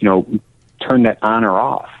 turn that on or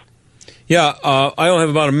off. Yeah, I only have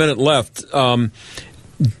about a minute left.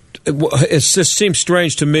 It just seems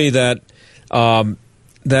strange to me that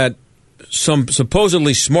that some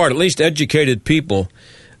supposedly smart, at least educated people,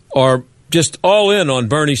 are just all in on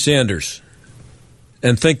Bernie Sanders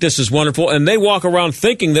and think this is wonderful. And they walk around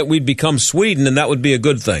thinking that we'd become Sweden and that would be a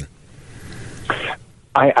good thing.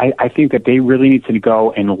 I think that they really need to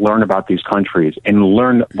go and learn about these countries and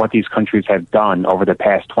learn what these countries have done over the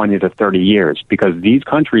past 20 to 30 years, because these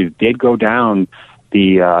countries did go down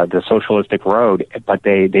the socialistic road, but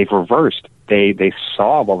they've reversed. They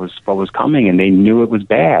saw what was coming, and they knew it was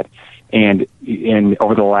bad. And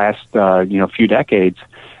over the last few decades,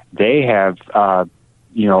 they have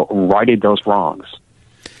righted those wrongs.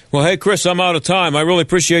 Well, hey, Chris, I'm out of time. I really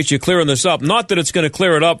appreciate you clearing this up. Not that it's going to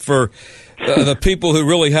clear it up for the people who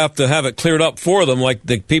really have to have it cleared up for them, like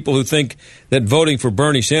the people who think that voting for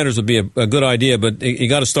Bernie Sanders would be a good idea, but you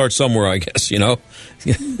got to start somewhere, I guess,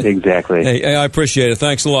 Exactly. Hey, I appreciate it.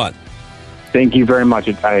 Thanks a lot. Thank you very much.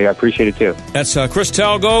 I appreciate it, too. That's Chris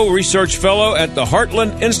Talgo, Research Fellow at the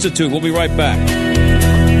Heartland Institute. We'll be right back.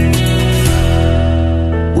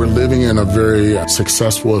 We're living in a very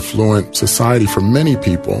successful, affluent society for many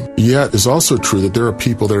people. Yet it's also true that there are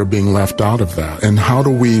people that are being left out of that. And how do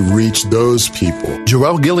we reach those people?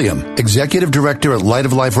 Joelle Gilliam, Executive Director at Light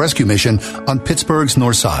of Life Rescue Mission on Pittsburgh's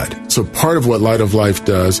North Side. So part of what Light of Life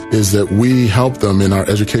does is that we help them in our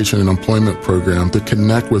education and employment program to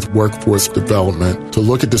connect with workforce development, to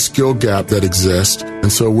look at the skill gap that exists.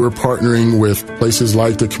 And so we're partnering with places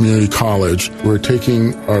like the community college. We're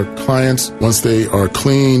taking our clients, once they are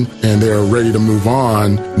clean and they are ready to move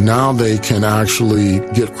on, now they can actually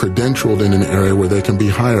get credentialed in an area where they can be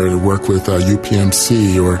hired to work with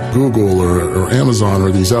UPMC or Google or Amazon or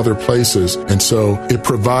these other places. And so it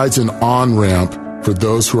provides an on-ramp for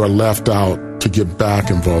those who are left out to get back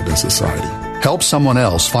involved in society. Help someone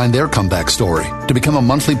else find their comeback story. To become a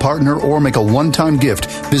monthly partner or make a one-time gift,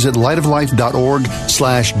 visit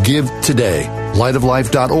lightoflife.org/give today.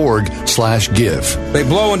 lightoflife.org/give. They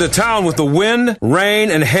blow into town with the wind, rain,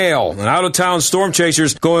 and hail. And out-of-town storm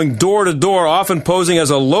chasers going door to door, often posing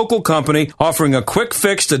as a local company offering a quick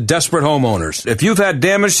fix to desperate homeowners. If you've had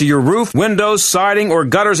damage to your roof, windows, siding, or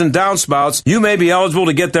gutters and downspouts, you may be eligible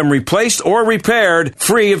to get them replaced or repaired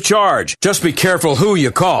free of charge. Just be careful who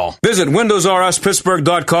you call. Visit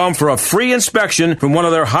WindowsRUsPittsburgh.com for a free inspection from one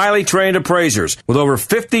of their highly trained appraisers. With over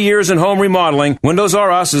 50 years in home remodeling, Windows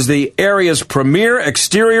R Us is the area's premier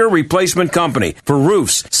exterior replacement company for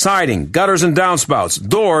roofs, siding, gutters and downspouts,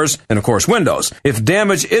 doors, and of course windows. If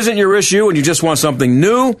damage isn't your issue and you just want something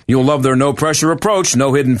new, you'll love their no-pressure approach,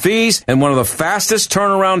 no hidden fees, and one of the fastest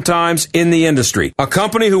turnaround times in the industry. A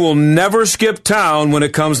company who will never skip town when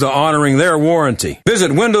it comes to honoring their warranty.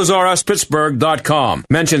 Visit WindowsRUsPittsburgh.com.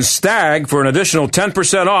 Mention STAG for an additional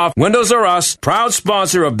 10% off. Windows R Us, proud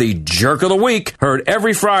sponsor of the Jerk of the Week, heard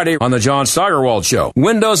every Friday on the John Steigerwald Show.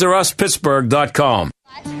 WindowsRUsPittsburgh.com.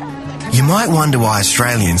 You might wonder why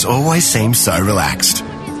Australians always seem so relaxed.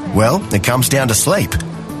 Well, it comes down to sleep.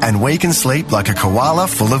 And we can sleep like a koala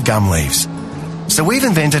full of gum leaves. So we've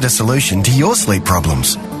invented a solution to your sleep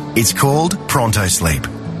problems. It's called Pronto Sleep.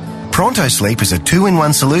 Pronto Sleep is a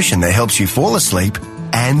 2-in-1 solution that helps you fall asleep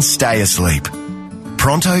and stay asleep.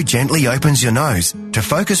 Pronto gently opens your nose to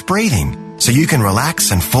focus breathing so you can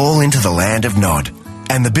relax and fall into the land of Nod.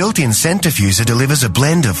 And the built-in scent diffuser delivers a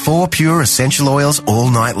blend of 4 pure essential oils all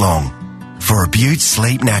night long for a beaut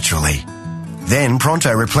sleep naturally. Then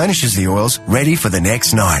Pronto replenishes the oils ready for the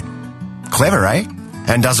next night. Clever, eh?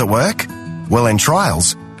 And does it work? Well, in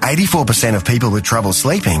trials, 84% of people with trouble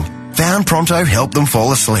sleeping found Pronto helped them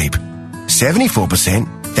fall asleep.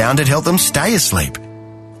 74% found it helped them stay asleep.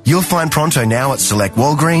 You'll find Pronto now at select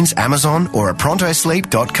Walgreens, Amazon, or at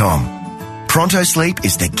prontosleep.com. Pronto Sleep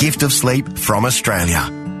is the gift of sleep from Australia.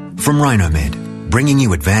 From Rhinomed, bringing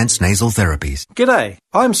you advanced nasal therapies. G'day,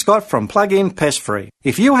 I'm Scott from Plug-in Pest Free.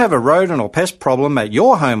 If you have a rodent or pest problem at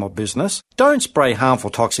your home or business, don't spray harmful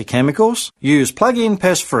toxic chemicals. Use Plug-in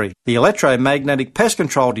Pest Free, the electromagnetic pest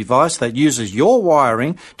control device that uses your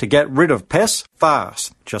wiring to get rid of pests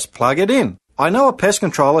fast. Just plug it in. I know a pest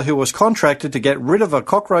controller who was contracted to get rid of a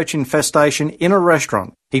cockroach infestation in a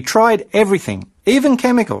restaurant. He tried everything even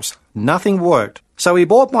chemicals. Nothing worked. So he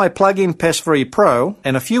bought my plug-in Pest-Free Pro,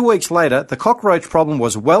 and a few weeks later, the cockroach problem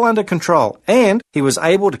was well under control, and he was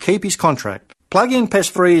able to keep his contract. Plug-in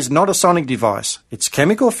Pest-Free is not a sonic device. It's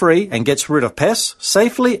chemical-free and gets rid of pests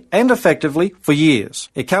safely and effectively for years.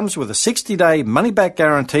 It comes with a 60-day money-back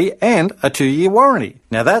guarantee and a 2-year warranty.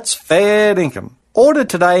 Now that's fair income. Order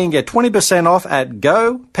today and get 20% off at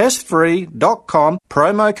gopestfree.com,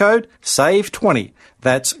 promo code SAVE20.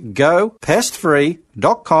 That's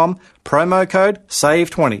gopestfree.com, promo code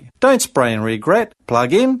SAVE20. Don't spray and regret.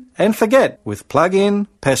 Plug in and forget with Plug-in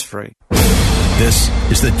Pest-Free. This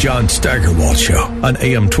is the John Steigerwald Show on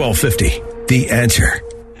AM 1250. The Answer.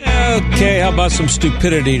 Okay, how about some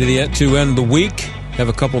stupidity to end the week? Have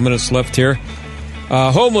a couple minutes left here.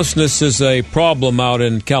 Homelessness is a problem out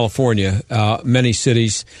in California. Many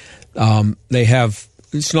cities, they have.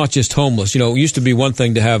 It's not just homeless. It used to be one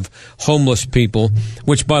thing to have homeless people,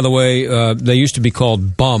 which, by the way, they used to be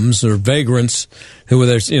called bums or vagrants who were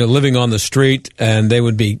there, living on the street, and they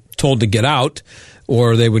would be told to get out,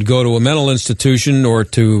 or they would go to a mental institution or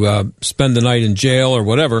to spend the night in jail or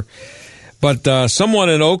whatever. But someone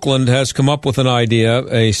in Oakland has come up with an idea,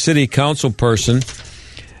 a city council person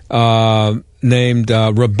named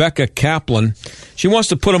Rebecca Kaplan. She wants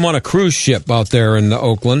to put them on a cruise ship out there in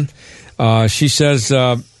Oakland. She says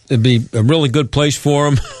it'd be a really good place for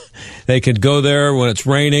them. They could go there when it's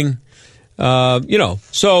raining.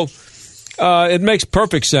 So it makes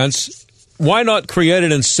perfect sense. Why not create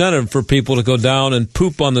an incentive for people to go down and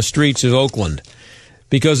poop on the streets of Oakland?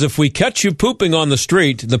 Because if we catch you pooping on the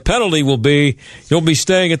street, the penalty will be you'll be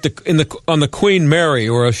staying at on the Queen Mary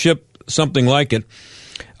or a ship, something like it.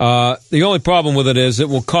 The only problem with it is it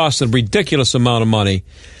will cost a ridiculous amount of money.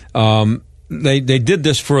 They did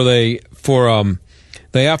this for the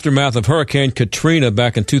aftermath of Hurricane Katrina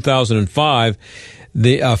back in 2005.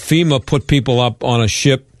 The FEMA put people up on a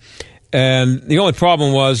ship, and the only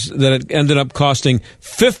problem was that it ended up costing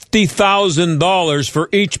 $50,000 for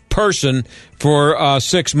each person for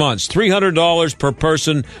 6 months. $300 per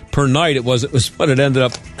person per night. It was what it ended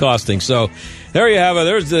up costing. So there you have it.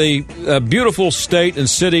 There's the beautiful state and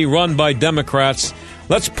city run by Democrats.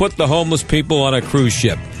 Let's put the homeless people on a cruise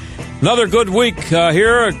ship. Another good week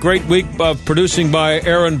here. A great week producing by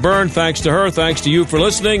Aaron Byrne. Thanks to her. Thanks to you for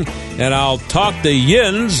listening. And I'll talk to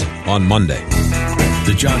Yins on Monday.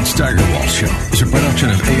 The John Steigerwald Show is a production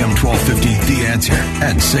of AM 1250 The Answer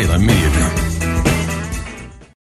and Salem Media Group.